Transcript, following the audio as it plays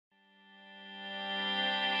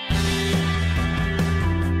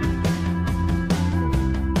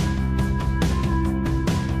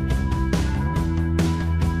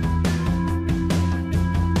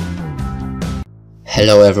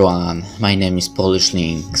Hello everyone, my name is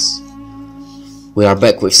PolishLynx. We are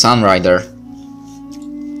back with Sunrider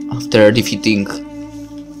after defeating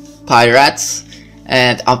pirates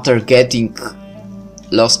and after getting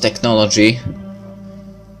lost technology.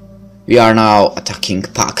 We are now attacking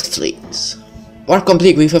packed fleets. War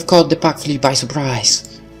complete, we have caught the packed fleet by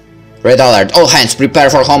surprise. Red alert, all hands prepare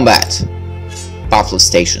for combat. Battle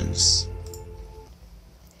stations.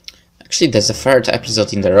 Actually, that's the third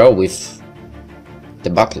episode in a row with the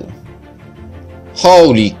battle.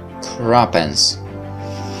 Holy crapens.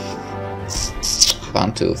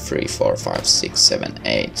 1, 2, 3, 4, 5, 6, 7,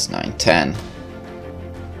 8, 9, 10.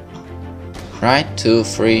 Right? 2,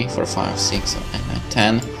 3, 4, 5, 6, 7, 8, 9,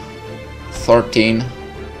 10. 14,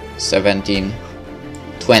 17,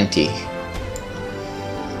 20.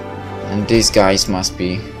 And these guys must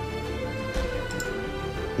be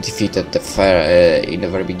defeated in the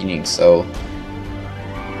very beginning, so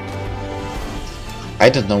I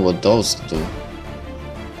don't know what those do.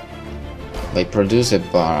 They produce a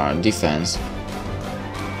bar defense.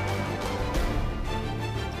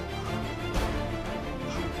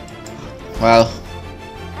 Well,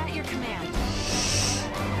 at your command.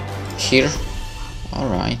 Here, all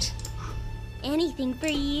right. Anything for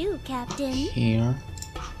you, Captain. Here,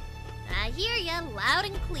 I hear ya loud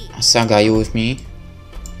and clear. Saga, you with me?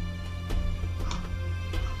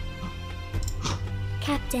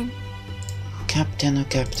 Captain. Captain, oh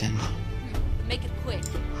Captain. Make it quick.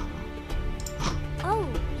 Oh,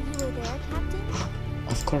 you were there, Captain?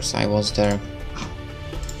 Of course I was there.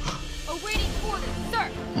 Awaiting orders, sir.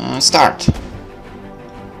 Start.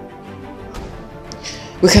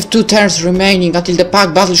 We have 2 turns remaining until the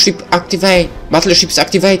pack battleships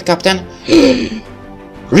activate, Captain.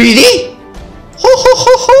 Really? Ho ho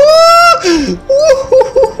ho ho!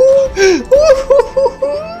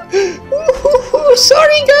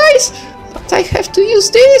 Sorry guys, but I have to use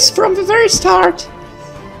this from the very start.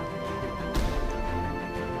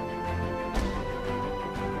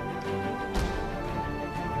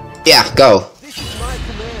 Yeah, go. This is my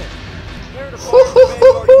command. Prepare to fire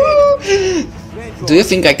Arcadius. Do you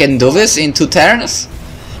think I can do this in 2 turns?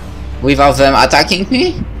 Without them attacking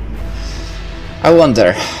me? I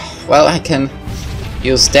wonder. Well, I can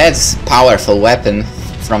use that powerful weapon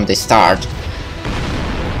from the start.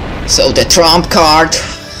 So the trump card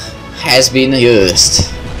has been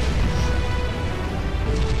used.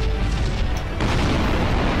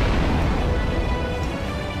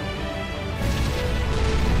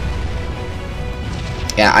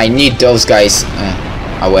 Yeah, I need those guys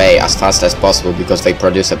away as fast as possible because they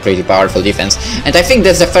produce a pretty powerful defense, and I think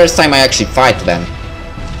that's the first time I actually fight them.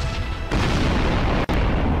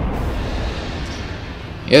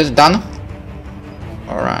 You done?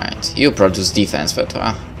 Alright, you produce defense, but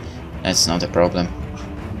that's not a problem.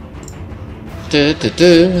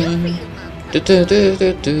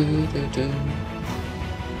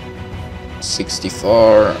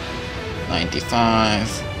 64,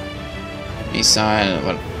 95.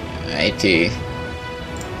 Missile, 80.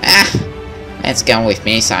 Let's go with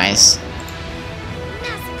missiles.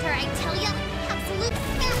 Massacre, I tell ya. Absolute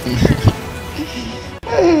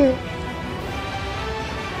massacre.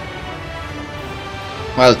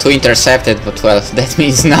 Well, 2 intercepted, but well, that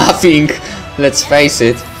means nothing. Let's face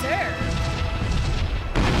it. Sir.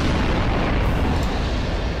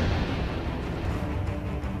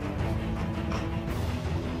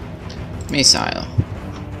 Missile.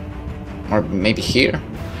 Or maybe here?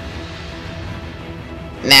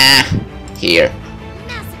 Nah, here.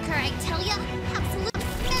 Massacre, I tell ya. Absolute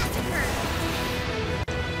massacre.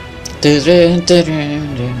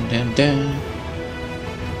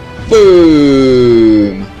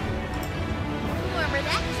 Boom! Wherever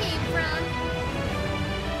that came from.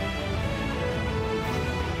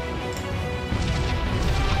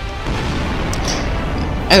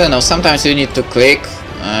 I don't know, sometimes you need to click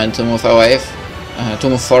to move away, to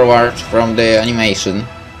move forward from the animation.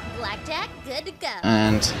 Blackjack, good to go.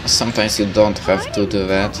 And sometimes you don't have to do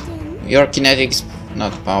that. Your kinetics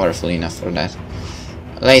not powerful enough for that.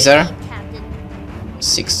 Laser, Captain.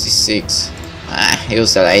 66.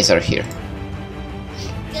 Use the laser here.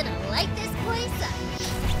 Gonna light this place up.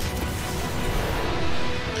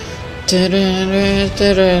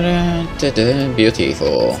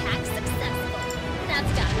 Beautiful. Attack successful.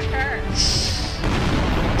 That's gotta hurt.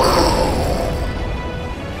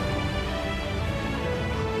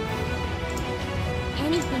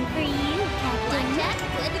 Anything for you, Captain. Blackjack,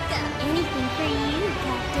 good to go. Anything for you,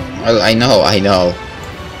 Captain. Well, I know.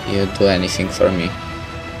 You do anything for me.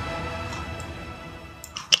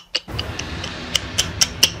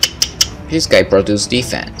 This guy produced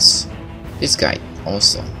defense. This guy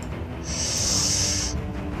also.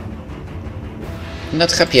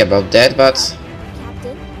 Not happy about that, but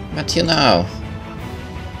Captain. you know,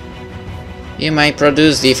 you might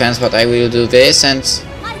produce defense, but I will do this Lights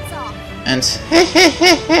off. and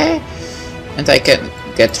and I can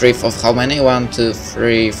get rid of how many? 1, 2,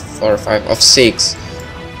 3, 4, 5 of 6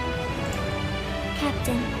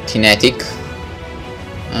 Captain. kinetic.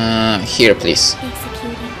 Here, please.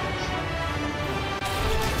 Executing.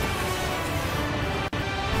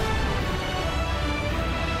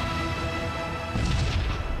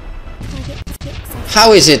 Target success.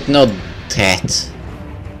 How is it not dead?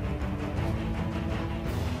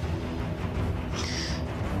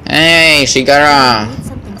 Hey, Shigara!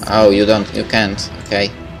 Oh, you can't. Okay.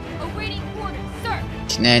 Awaiting orders, sir.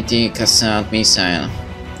 Kinetic assault missile.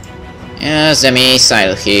 Yes, the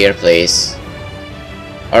missile here, please.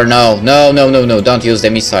 Or no, don't use the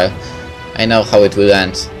missile. I know how it will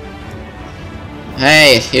end.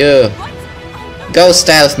 Hey, you! Go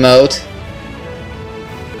stealth mode.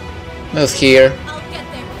 Move here. I'll get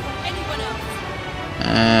there before anyone else.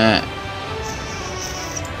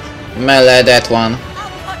 Melee that one. I'll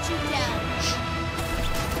cut you down.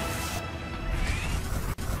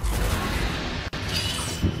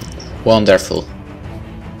 Wonderful.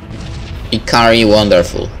 Ikari,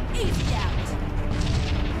 wonderful. Easy out.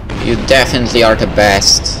 You definitely are the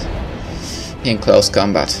best in close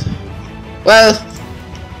combat. Well,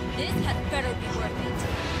 This had better be worth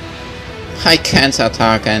it. I can't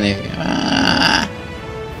attack anything. Captain.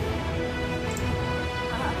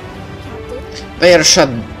 They are shut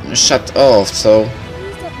off, so Use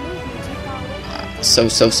that movement to follow.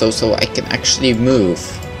 so I can actually move.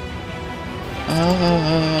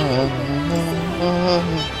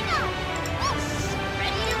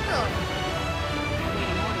 Ready to roll.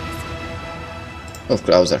 Move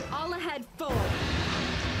closer. All ahead forward.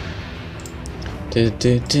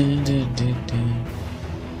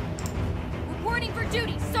 Reporting for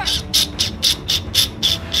duty, sir.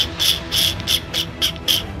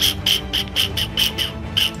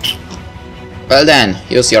 Well then,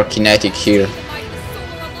 use your kinetic here. Divide the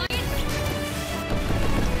Solar Alliance.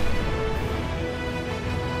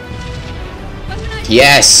 Weaponized.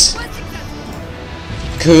 Yes! Was successful.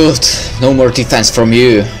 Good. No more defense from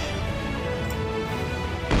you.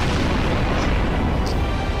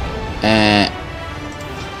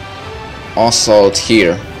 Assault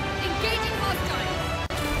here. Engaging hostile.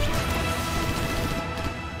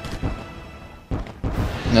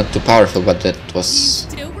 Not too powerful, but that was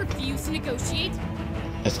Still refuse to negotiate?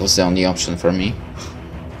 the only option for me.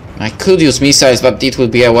 I could use missiles, but it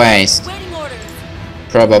would be a waste. Waiting orders.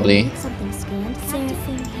 Probably. Something scanned.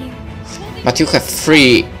 Something here. But you have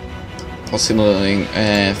 3 possibly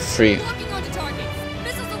 3. Locking onto targets.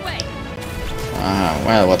 Missiles away.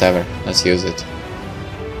 Well, whatever. Let's use it.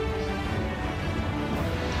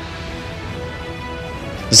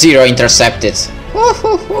 0 intercepted.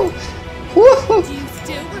 Woohoo! Woohoo! Do you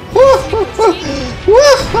still refuse to negotiate?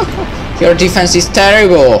 Woohoo! Your defense is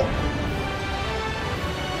terrible.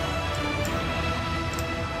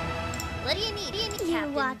 What do you need? You're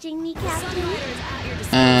watching me, Captain.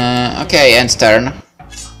 Okay, end turn.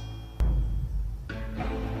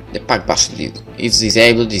 The pack bash is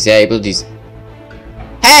disabled.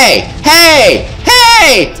 Hey!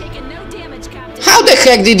 Taking no damage, Captain. How the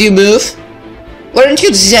heck did you move? Weren't you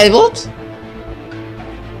disabled?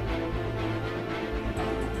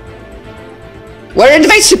 Weren't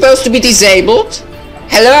they supposed to be disabled?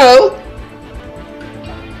 Hello?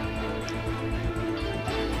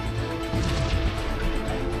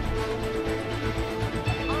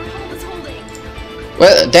 Our hull is holding.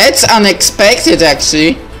 Well, that's unexpected,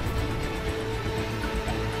 actually.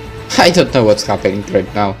 I don't know what's happening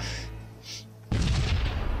right now.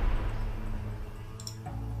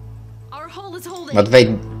 Our hull is holding. But they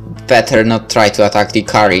better not try to attack the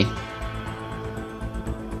Ikari.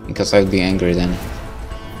 Because I'll be angry then.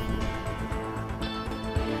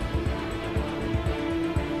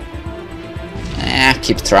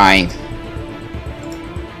 Keep trying.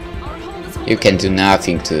 Our hull is holding. You can do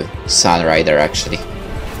nothing to Sunrider, actually. Our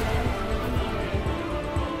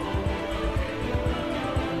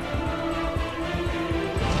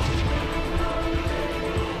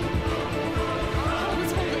hull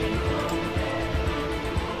is holding.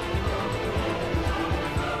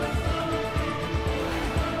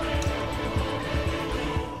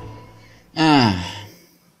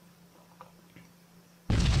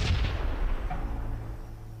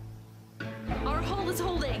 Our hull is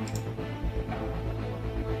holding.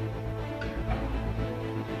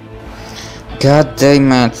 God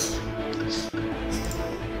damn it.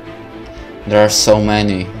 There are so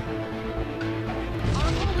many. Our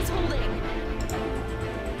hull is holding.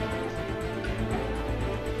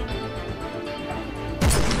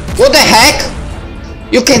 What the heck?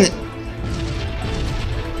 You can...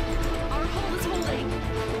 Our hull is holding.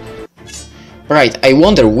 Right, I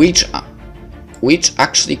wonder which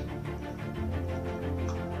actually...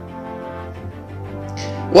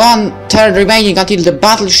 1/3 remaining until the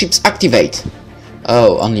battleships activate.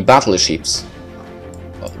 Oh, only battleships.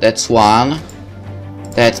 Oh, that's 1.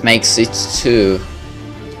 That makes it 2.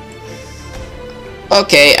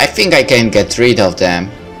 Okay, I think I can get rid of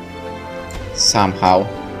them. Somehow.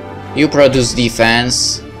 You produce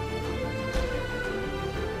defense.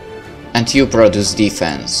 And you produce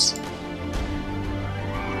defense.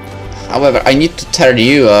 However, I need to turn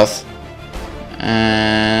you off.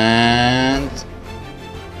 And...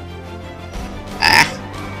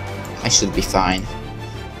 I should be fine.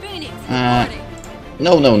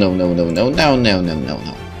 No.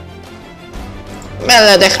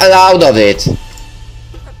 Mela the hell out of it!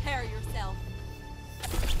 Prepare yourself.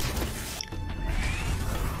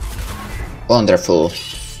 Wonderful.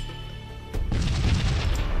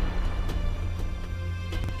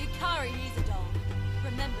 Ikari needs a dog.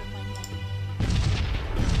 Remember my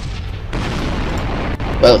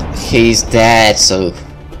name. Well, he's dead, so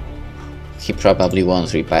he probably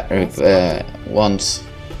won't won't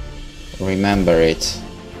remember it.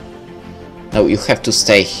 No, you have to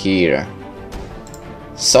stay here.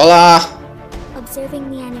 Sola!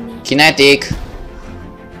 Observing the enemy. Kinetic!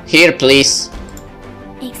 Here, please.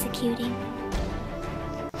 Executing.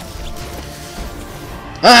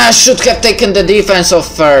 Ah, should have taken the defense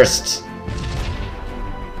off first.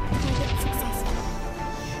 Target successful.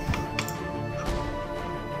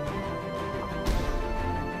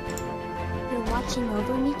 You're watching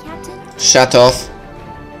over me, Captain? Shut off.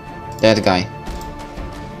 That guy.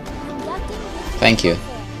 Thank you.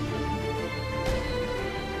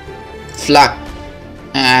 Flak.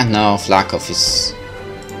 Ah, no, flak off is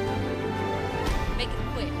Make it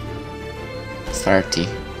quick. 30.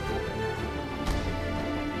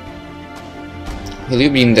 Will you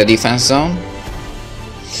be in the defense zone?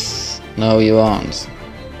 No, you won't.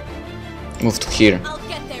 Move to here. I'll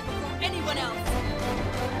get there before anyone else.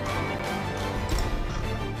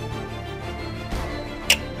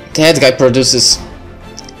 That guy produces...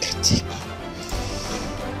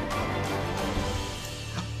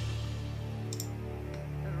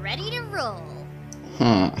 Ready to roll.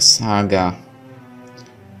 Saga.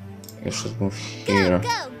 You should move here.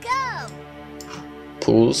 Go.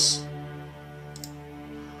 Pulse.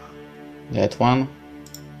 That one.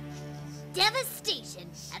 Devastation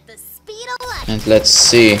at the speed of light. And let's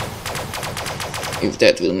see if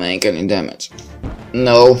that will make any damage.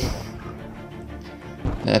 No.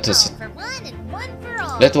 That is... All for one and one for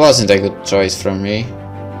all. That wasn't a good choice from me.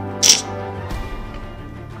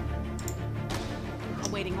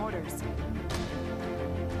 Awaiting orders.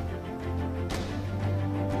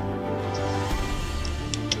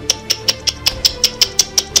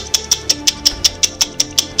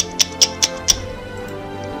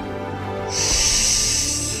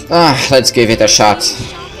 Let's give it a shot.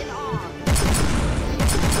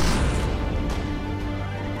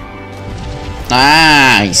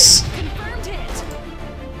 Nice. Confirmed hit.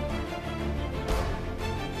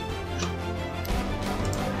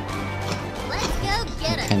 Let's go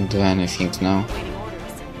get him. Can't do anything now. Awaiting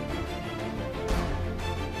orders.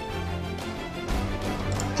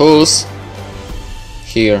 Pulse.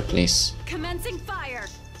 Here, please. Commencing fire.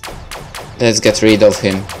 Let's get rid of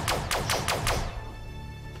him.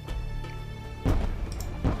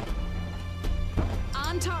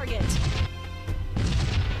 On target.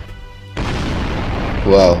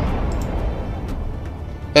 Wow.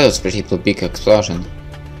 That was pretty big explosion.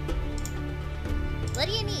 What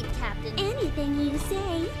do you need, Captain? Anything you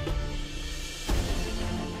say.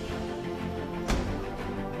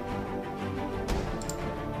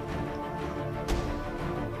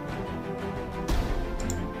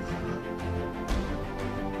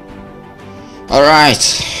 Alright.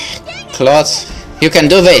 Claude, you can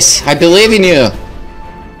do this. I believe in you.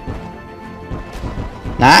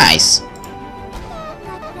 Nice.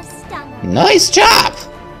 Like the stomach. Nice job.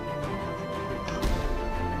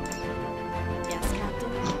 Yes,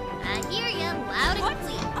 Captain. I hear you loud and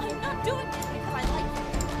clear. I'm not doing this because I like you.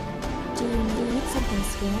 Do you need something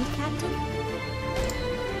scanned, Captain?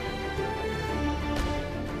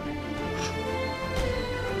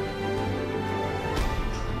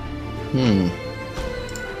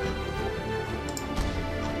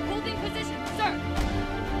 Holding position, sir.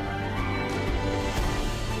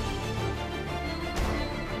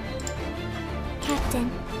 Captain.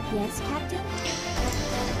 Yes, Captain?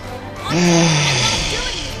 I'm not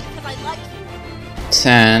doing this because I like you.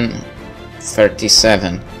 10,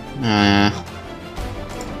 37.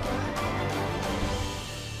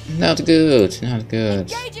 not good, not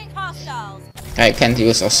good. Engaging hostiles. I can't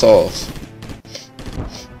use assault.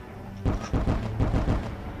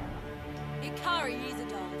 Ikari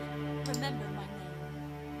Izadon. Remember my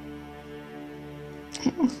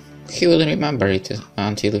name. He will remember it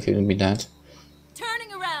until he will be dead.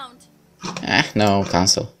 Turning around. No,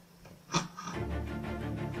 cancel.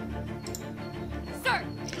 Sir.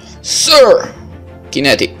 Sir!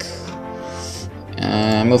 Kinetic.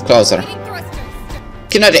 Move closer. Leading thrusters.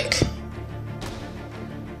 Kinetic!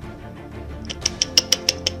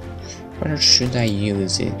 Where should I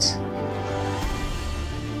use it?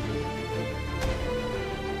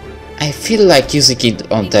 I feel like using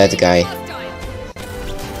it on that guy.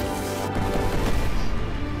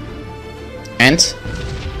 And?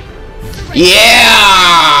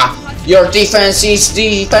 Yeah! Your defense is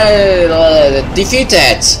defeated!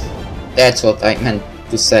 That's what I meant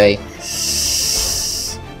to say.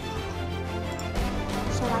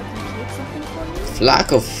 Shall I complete something for you?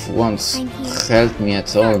 Lack of won't help me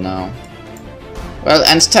at all now. Well,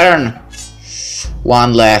 end turn!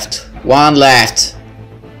 One left. One left.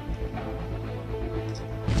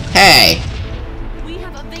 Hey! We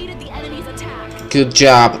have evaded the enemy's attack. Good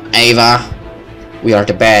job, Ava. We are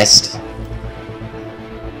the best. Our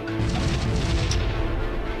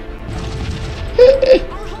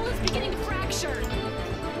hull is beginning to fracture.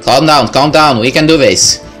 Calm down, we can do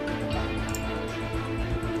this.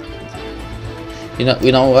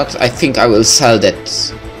 You know what? I think I will sell that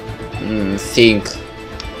thing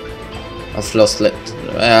of lost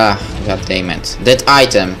god damn it. That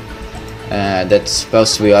item that's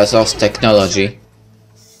supposed to be a lost technology.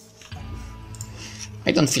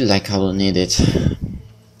 I don't feel like I will need it.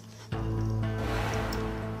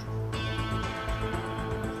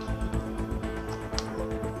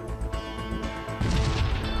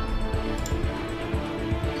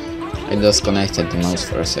 I disconnected the mouse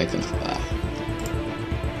for a second.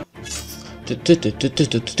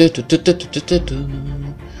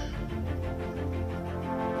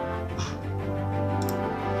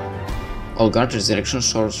 All guard resurrection,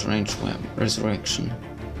 short range resurrection.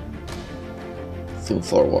 Full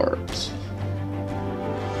forward.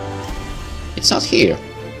 It's not here.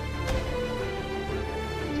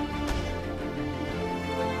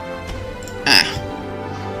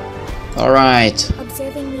 Alright.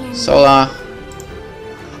 Observing the enemy. Sola.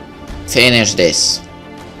 Finish this.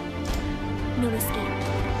 No escape.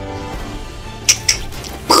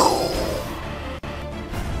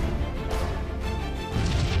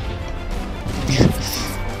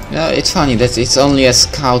 No, it's funny that it's only a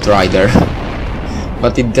scout rider.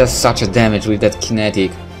 But it does such a damage with that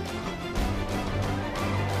kinetic.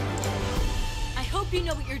 I hope you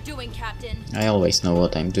know what you're doing, Captain. I always know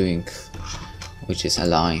what I'm doing. Which is a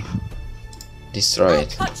lie. Destroy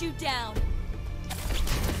it. I'll cut you down.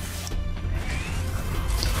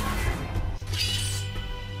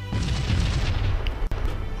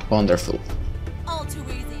 Wonderful. All too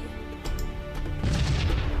easy.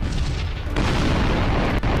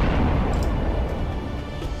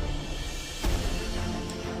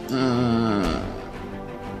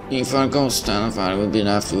 If I go stand, I will be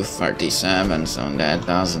left with 37, so that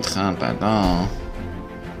doesn't help at all.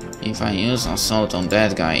 If I use assault on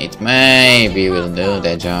that guy, it maybe will do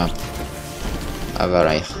the job. However,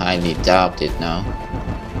 I highly doubt it now.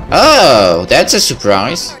 Oh, that's a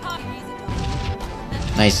surprise.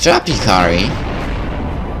 Nice job, Ikari.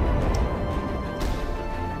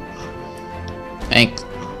 Make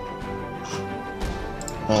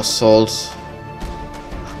assault.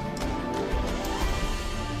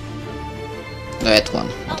 That one,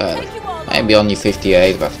 whatever. Maybe only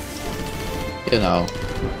 58, but you know,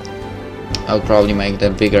 I'll probably make the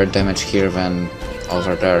bigger damage here than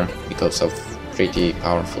over there because of pretty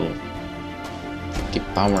powerful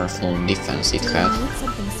defense it had. Need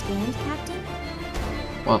something scanned, Captain?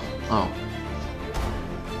 What? Oh.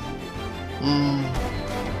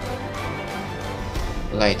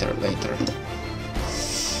 Later.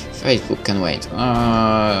 Facebook can wait.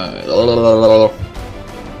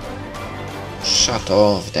 Shut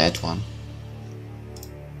off that one.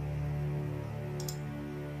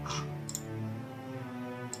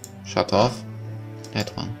 Shut off that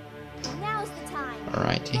one. Now's the time.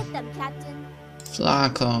 Alrighty. Hit them, Captain.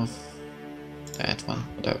 Flag off that one.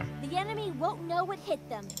 Whatever. The enemy won't know what hit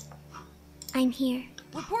them. I'm here.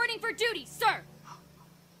 Reporting for duty, sir.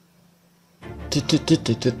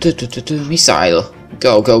 Missile.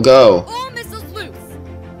 Go. All missiles loose.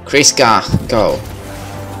 Kriska, go.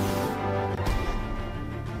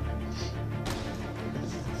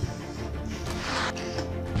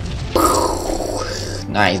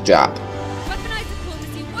 Nice job. Weaponized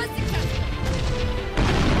diplomacy was successful.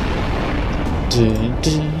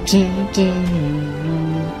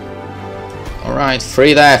 Alright,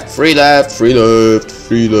 free left, free left, free left,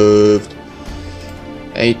 free left.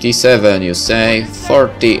 87 you say,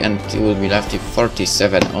 40 and it will be left with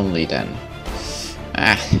 47 only then.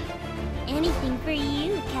 Anything for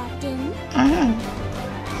you, Captain.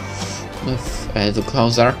 Move a little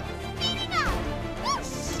closer.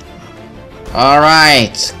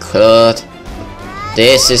 Alright, good.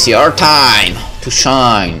 This is your time to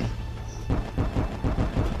shine.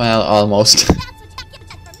 Well, almost. That's what you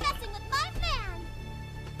get for messing with my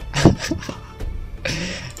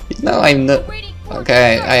man. No, I'm not.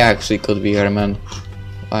 Okay, I actually could be Herman.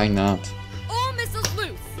 Why not? All missiles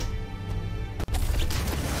loose.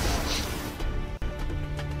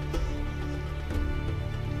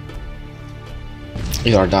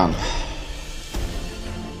 You are done.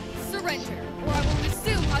 Surrender, or I will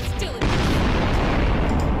resume hostility.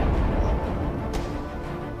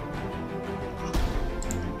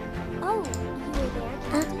 Oh, you were there,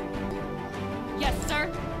 Captain? Yes, sir.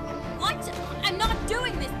 What? I'm not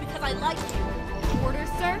doing this because I like you. Orders,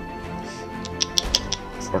 sir?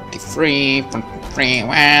 43, 43,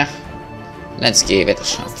 well, let's give it a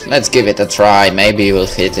shot. Let's give it a try. Maybe we'll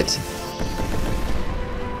hit it.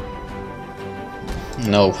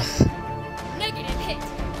 No. Negative hit.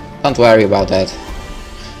 Don't worry about that.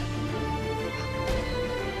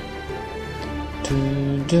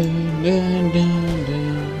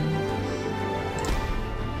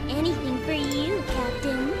 Anything for you,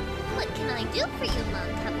 Captain. What can I do for you, Mon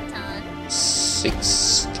Capitan?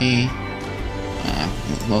 60.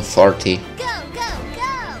 No, 40. Go, go,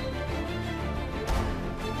 go!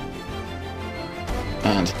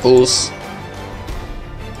 And pulse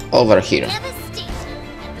over here. Devastation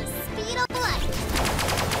at the speed of light.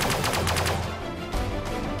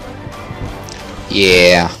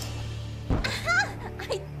 Yeah. I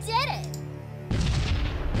did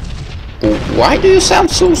it! Why do you sound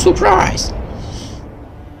so surprised?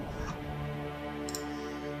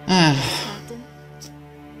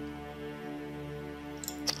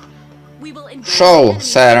 We will engage So, the enemy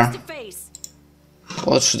sir. face to face.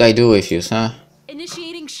 What should I do with you, sir?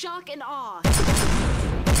 Initiating shock and awe.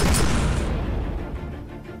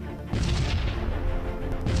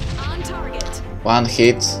 On target. One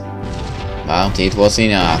hit, but it was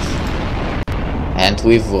enough. And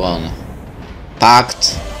we've won.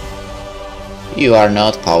 Pact, you are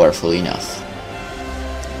not powerful enough.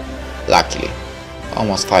 Luckily.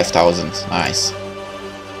 Almost 5,000. Nice.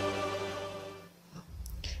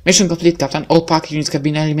 Mission complete, Captain. All Pact units have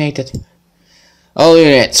been eliminated. All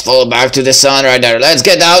units, fall back to the Sunrider. Let's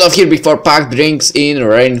get out of here before Pact brings in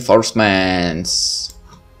reinforcements.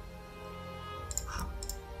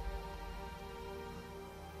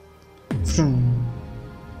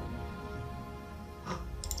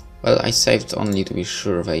 Well, I saved only to be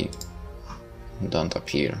sure they don't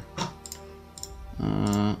appear.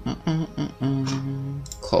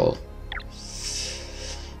 Call.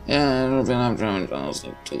 Yeah, I'm trying to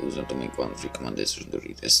use it to make one free command decision to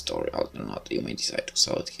read this story. Alternately, you may decide to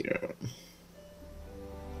sell it here.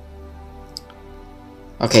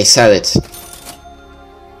 Okay, sell it.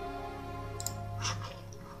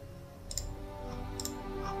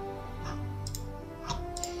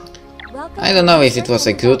 I don't know if it was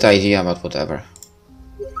a good idea, but whatever.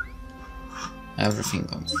 Everything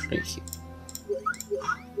on free here.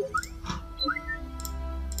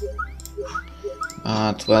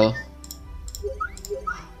 But, well,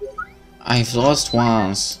 I've lost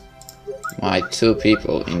once my 2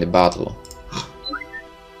 people in the battle,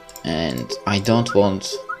 and I don't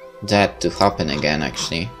want that to happen again,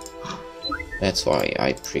 actually. That's why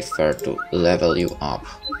I prefer to level you up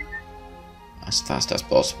as fast as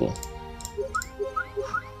possible.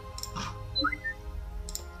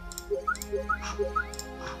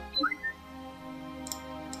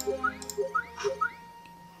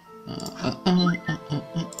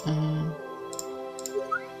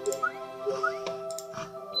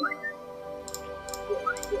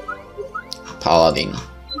 Paladin,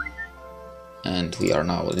 and we are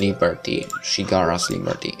now Liberty, Shigara's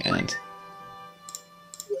Liberty, and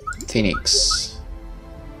Phoenix,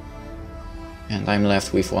 and I'm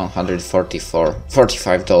left with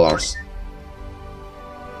 $45,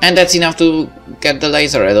 and that's enough to get the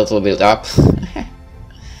laser a little bit up.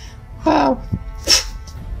 Wow.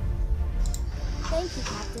 Thank you,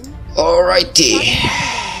 Captain. Alrighty.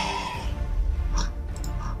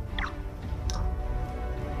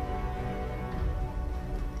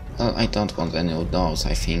 Well, I don't want any of those,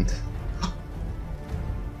 I think.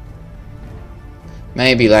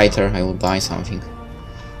 Maybe later I will buy something.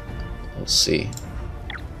 We'll see.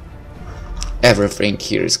 Everything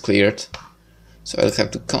here is cleared. So I'll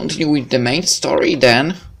have to continue with the main story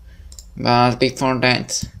then. But before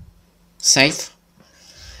that, save.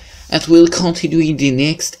 And we'll continue in the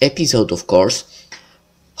next episode, of course.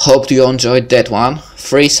 Hope you enjoyed that one.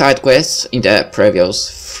 3 side quests in the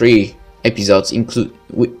previous 3 episodes,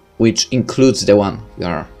 which includes the one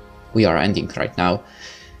we are ending right now.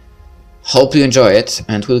 Hope you enjoy it,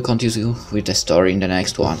 and we'll continue with the story in the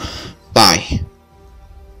next one. Bye.